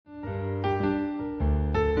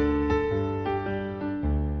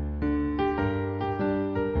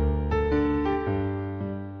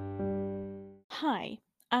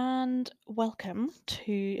welcome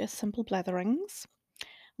to Simple Bletherings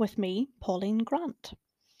with me, Pauline Grant.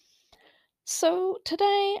 So,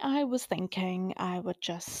 today I was thinking I would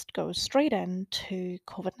just go straight into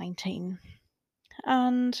COVID 19.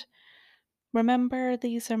 And remember,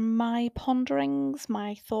 these are my ponderings,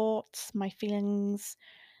 my thoughts, my feelings.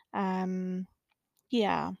 Um,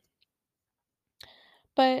 yeah.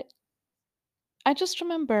 But I just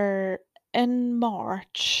remember in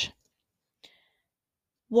March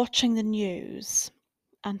watching the news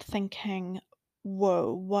and thinking,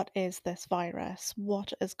 whoa, what is this virus?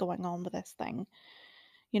 What is going on with this thing?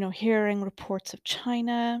 Hearing reports of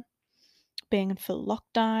China being in full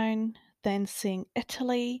lockdown, then seeing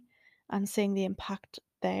Italy and seeing the impact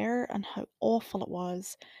there and how awful it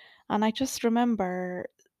was. And I just remember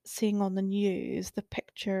seeing on the news the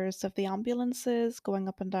pictures of the ambulances going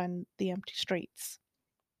up and down the empty streets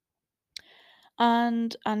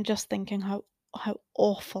and just thinking how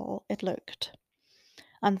awful it looked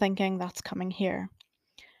and thinking that's coming here.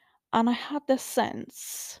 And I had this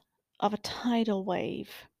sense of a tidal wave,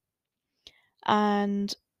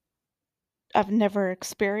 and I've never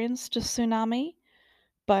experienced a tsunami,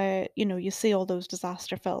 but you see all those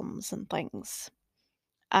disaster films and things.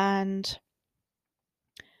 And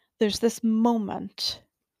there's this moment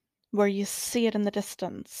where you see it in the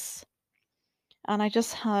distance. And I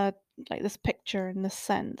just had like this picture and this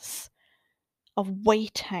sense of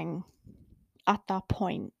waiting at that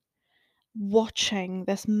point, watching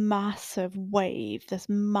this massive wave, this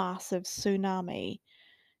massive tsunami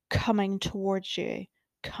coming towards you,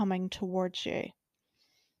 coming towards you,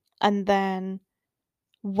 and then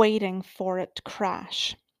waiting for it to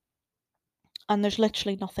crash. And there's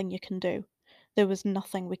literally nothing you can do. There was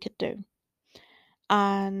nothing we could do.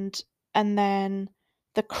 And and then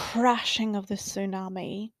the crashing of the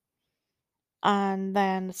tsunami, and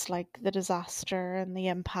then it's like the disaster and the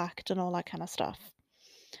impact and all that kind of stuff.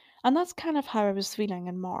 And that's kind of how I was feeling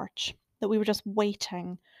in March, that we were just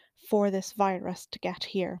waiting for this virus to get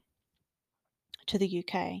here to the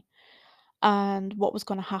UK. And what was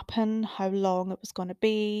going to happen, how long it was going to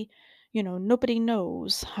be. Nobody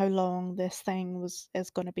knows how long this thing was is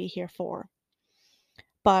going to be here for.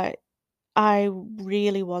 But I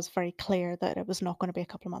really was very clear that it was not going to be a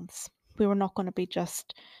couple of months. We were not going to be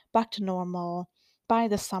just back to normal. By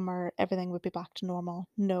the summer, everything would be back to normal.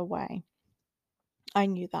 No way. I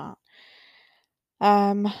knew that.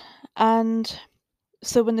 Um, and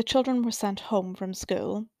so when the children were sent home from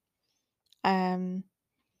school, um,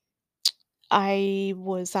 I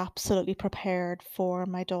was absolutely prepared for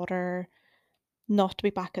my daughter not to be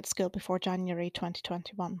back at school before January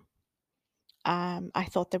 2021. I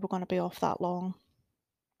thought they were going to be off that long.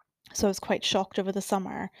 So I was quite shocked over the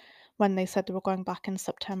summer when they said they were going back in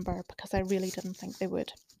September because I really didn't think they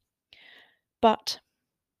would. But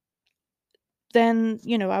then,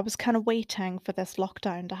 I was kind of waiting for this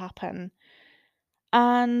lockdown to happen.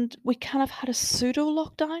 And we kind of had a pseudo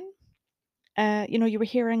lockdown. You were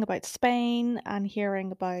hearing about Spain and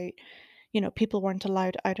hearing about, people weren't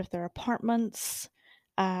allowed out of their apartments.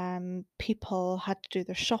 People had to do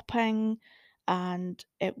their shopping and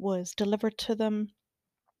it was delivered to them.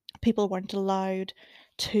 People weren't allowed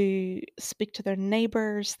to speak to their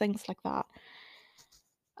neighbors, things like that.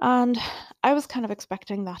 And I was kind of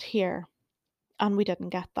expecting that here, and we didn't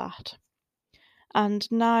get that. And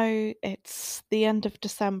now it's the end of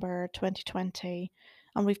December 2020,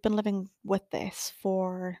 and we've been living with this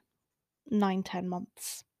for 9, 10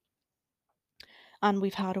 months. And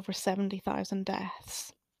we've had over 70,000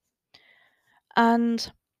 deaths.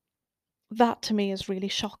 And that to me is really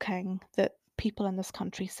shocking that people in this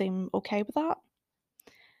country seem okay with that.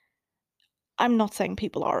 I'm not saying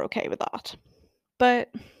people are okay with that,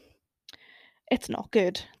 but it's not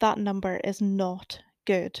good. That number is not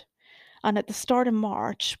good. And at the start of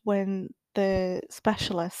March, when the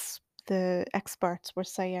specialists, the experts were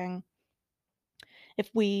saying, if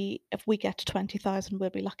we get to 20,000,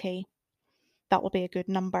 we'll be lucky. That will be a good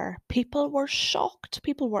number. People were shocked.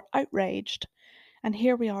 People were outraged. And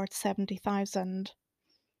here we are at 70,000,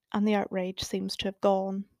 and the outrage seems to have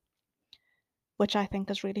gone, which I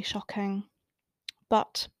think is really shocking.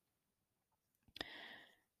 But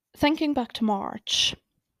thinking back to March,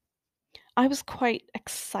 I was quite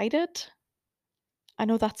excited. I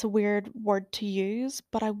know that's a weird word to use,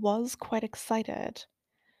 but I was quite excited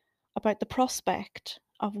about the prospect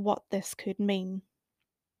of what this could mean.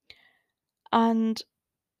 And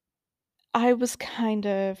I was kind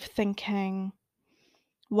of thinking,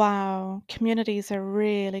 wow, communities are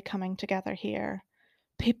really coming together here.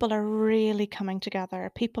 People are really coming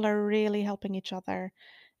together. People are really helping each other.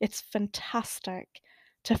 It's fantastic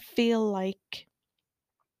to feel like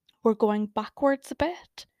we're going backwards a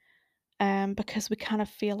bit, because we kind of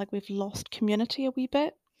feel like we've lost community a wee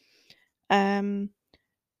bit. Um,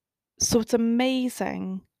 so it's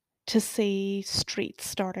amazing to see streets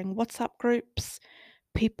starting WhatsApp groups,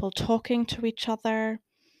 people talking to each other,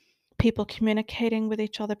 people communicating with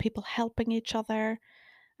each other, people helping each other,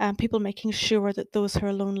 and people making sure that those who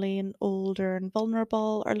are lonely and older and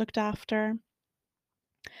vulnerable are looked after.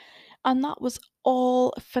 And that was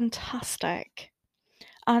all fantastic.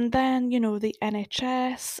 And then, the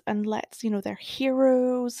NHS and their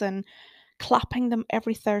heroes and clapping them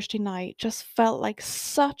every Thursday night just felt like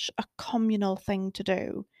such a communal thing to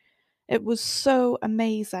do. It was so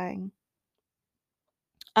amazing.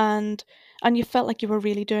 And you felt like you were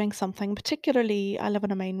really doing something. Particularly, I live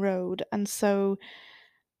on a main road, and so,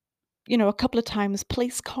 a couple of times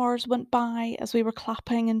police cars went by as we were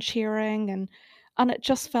clapping and cheering, and it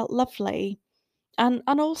just felt lovely. And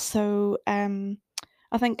also,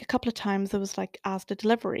 I think a couple of times there was like Asda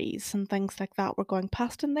deliveries and things like that were going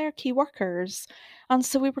past, and they're key workers, and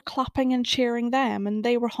so we were clapping and cheering them, and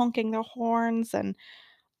they were honking their horns, and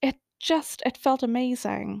it felt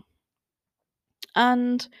amazing.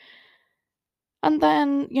 And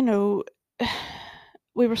then,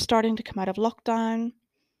 we were starting to come out of lockdown,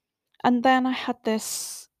 and then I had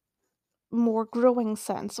this more growing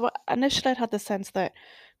sense. Well, initially, I'd had the sense that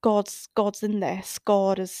God's in this.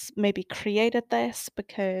 God has maybe created this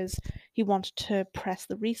because He wanted to press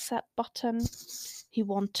the reset button. He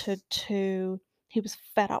wanted to. He was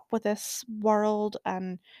fed up with this world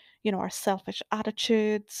and our selfish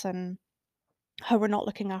attitudes and how we're not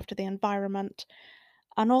looking after the environment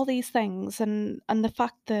and all these things, and the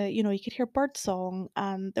fact that you could hear birdsong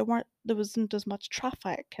and there wasn't as much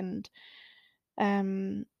traffic, and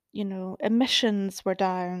emissions were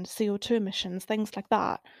down, CO2 emissions, things like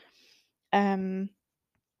that, um,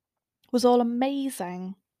 was all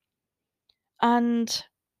amazing. And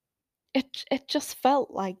it just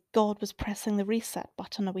felt like God was pressing the reset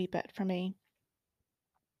button a wee bit for me.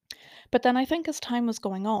 But then I think as time was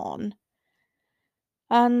going on,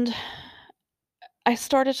 and I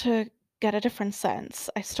started to get a different sense,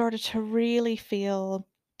 I started to really feel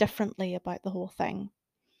differently about the whole thing.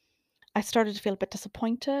 I started to feel a bit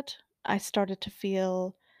disappointed. I started to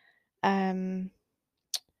feel um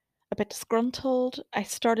a bit disgruntled. I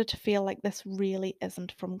started to feel like this really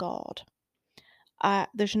isn't from God.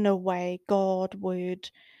 There's no way God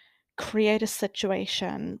would create a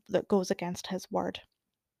situation that goes against His word.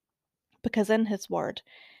 Because in His word,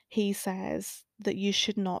 He says that you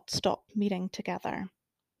should not stop meeting together.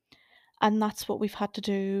 And that's what we've had to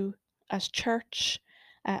do as church.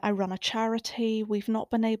 I run a charity. We've not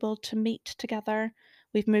been able to meet together.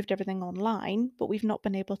 We've moved everything online, but we've not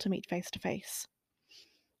been able to meet face to face.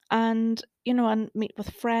 And meet with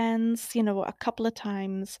friends. A couple of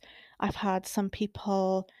times I've had some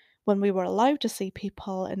people when we were allowed to see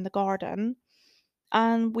people in the garden,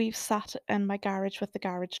 and we've sat in my garage with the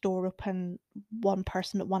garage door open, one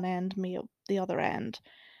person at one end, me at the other end.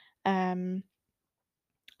 Um,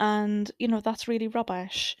 and that's really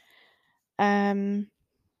rubbish. Um,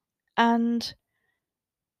 and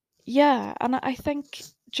yeah, and I think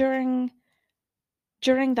during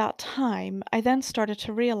that time, I then started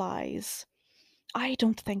to realize I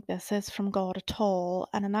don't think this is from God at all,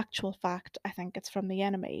 and in actual fact, I think it's from the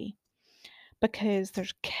enemy because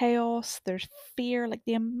there's chaos, there's fear, like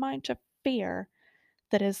the amount of fear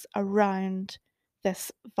that is around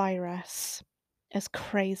this virus is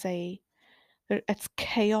crazy. It's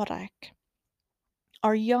chaotic.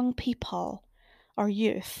 Our young people, our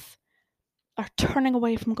youth, are turning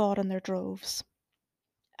away from God in their droves.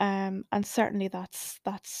 And certainly that's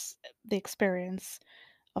the experience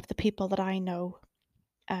of the people that I know,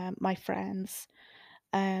 my friends,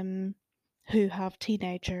 um, who have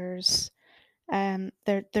teenagers. They're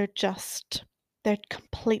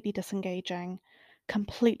completely disengaging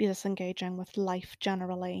with life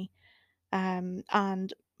generally,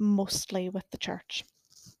 and mostly with the church.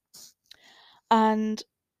 And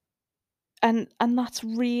and that's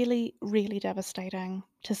really, really devastating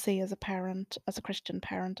to see as a parent, as a Christian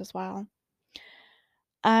parent as well.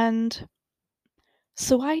 And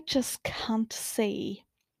so I just can't see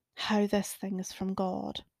how this thing is from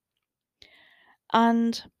God.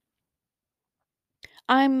 And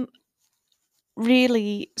I'm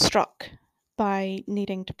really struck by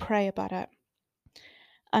needing to pray about it.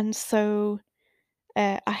 And so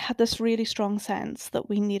I had this really strong sense that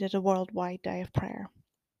we needed a worldwide day of prayer.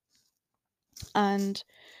 And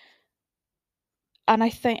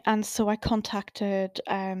and so I contacted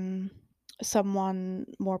someone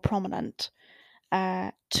more prominent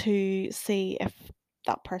to see if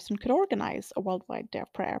that person could organise a worldwide day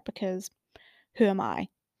of prayer, because who am I?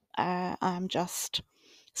 I'm just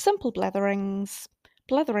simple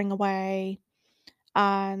blethering away,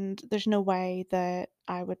 and there's no way that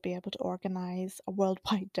I would be able to organise a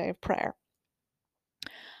worldwide day of prayer.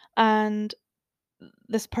 And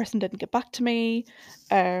this person didn't get back to me.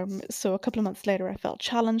 So a couple of months later, I felt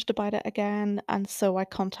challenged about it again. And so I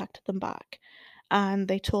contacted them back. And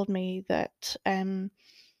they told me that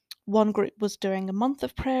one group was doing a month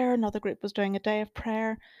of prayer, another group was doing a day of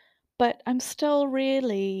prayer. But I'm still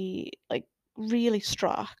really, really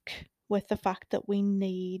struck with the fact that we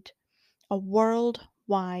need a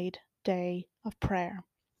worldwide day of prayer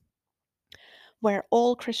where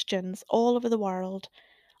all Christians all over the world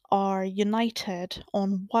are united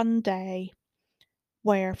on one day,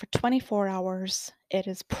 where for 24 hours it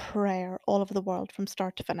is prayer all over the world from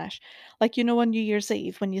start to finish. Like, on New Year's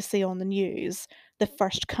Eve, when you see on the news the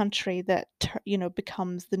first country that,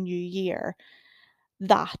 becomes the new year,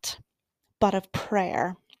 that, but of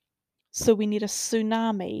prayer. So we need a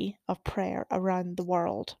tsunami of prayer around the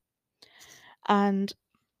world. And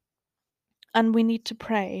we need to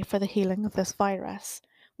pray for the healing of this virus.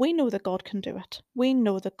 We know that God can do it. We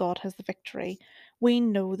know that God has the victory. We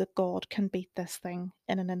know that God can beat this thing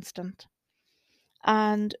in an instant.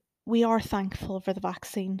 And we are thankful for the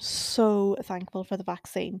vaccine, so thankful for the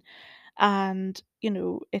vaccine. And,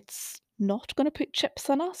 it's not going to put chips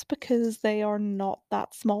on us because they are not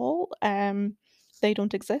that small. They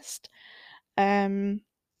don't exist. Um,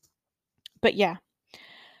 but yeah,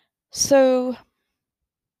 so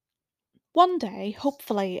one day,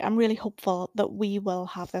 hopefully, I'm really hopeful that we will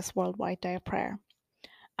have this worldwide day of prayer,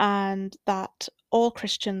 and that all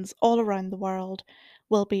Christians all around the world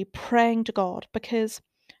will be praying to God, because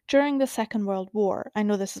during the Second World War, I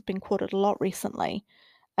know this has been quoted a lot recently,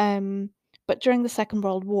 but during the Second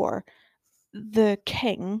World War, the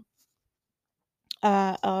king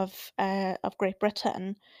of Great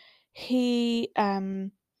Britain, he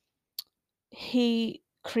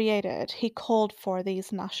he called for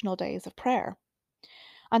these national days of prayer.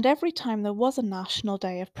 And every time there was a national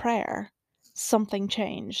day of prayer, something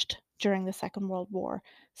changed during the Second World War.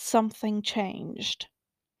 Something changed.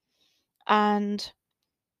 And,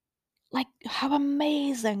 how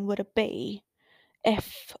amazing would it be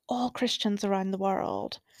if all Christians around the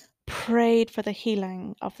world prayed for the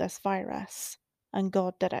healing of this virus and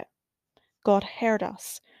God did it? God heard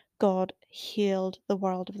us. God healed the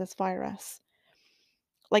world of this virus.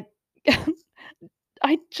 Like,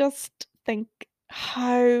 I just think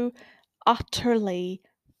how utterly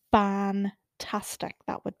fantastic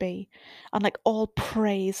that would be. And all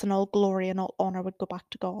praise and all glory and all honor would go back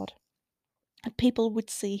to God. And people would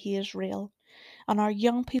see He is real. And our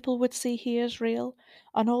young people would see He is real.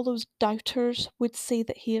 And all those doubters would see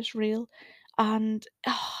that He is real. And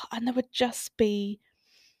there would just be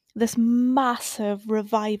this massive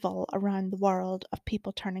revival around the world of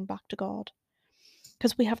people turning back to God.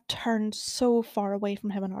 Because we have turned so far away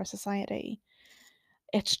from Him in our society.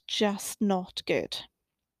 It's just not good.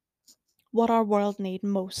 What our world need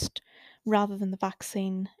most, rather than the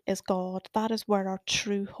vaccine, is God. That is where our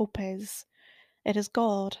true hope is. It is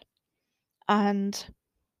God. And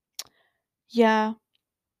yeah,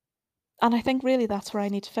 and I think really that's where I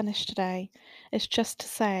need to finish today. It's just to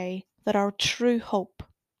say that our true hope,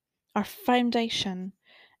 our foundation,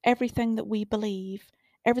 everything that we believe,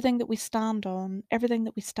 everything that we stand on, everything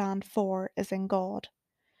that we stand for is in God,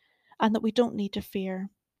 and that we don't need to fear.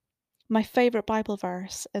 My favourite Bible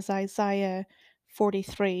verse is Isaiah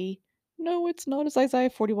 43. No, it's not. It's Isaiah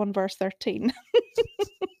 41, verse 13.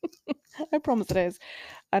 I promise it is.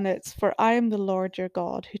 And it's, "For I am the Lord your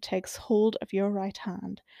God, who takes hold of your right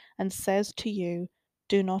hand and says to you,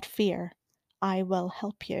 'Do not fear, I will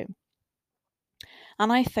help you.'"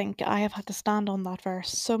 And I think I have had to stand on that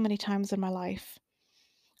verse so many times in my life.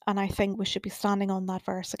 And I think we should be standing on that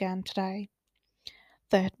verse again today.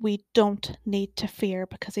 That we don't need to fear,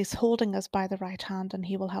 because He's holding us by the right hand and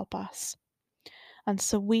He will help us. And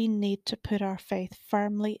so we need to put our faith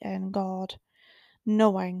firmly in God,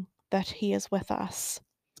 knowing that He is with us,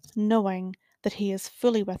 knowing that He is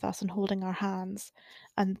fully with us and holding our hands,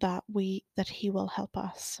 and that He will help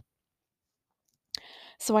us.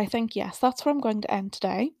 So I think, yes, that's where I'm going to end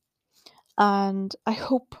today. And I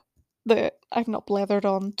hope that I've not blethered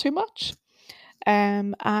on too much.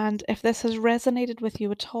 And if this has resonated with you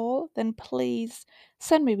at all, then please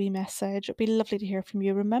send me a wee message. It'd be lovely to hear from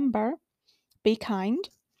you. Remember, be kind.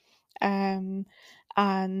 And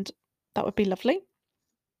that would be lovely.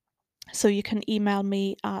 So you can email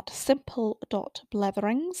me at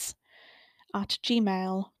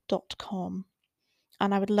simple.bletherings@gmail.com,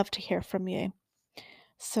 and I would love to hear from you.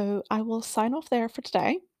 So I will sign off there for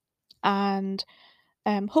today, and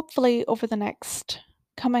hopefully over the next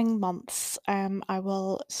coming months, I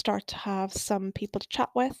will start to have some people to chat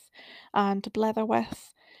with and to blether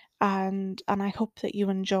with, and I hope that you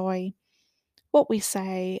enjoy what we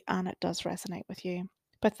say and it does resonate with you.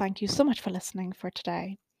 But thank you so much for listening for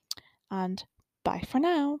today, and bye for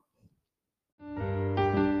now.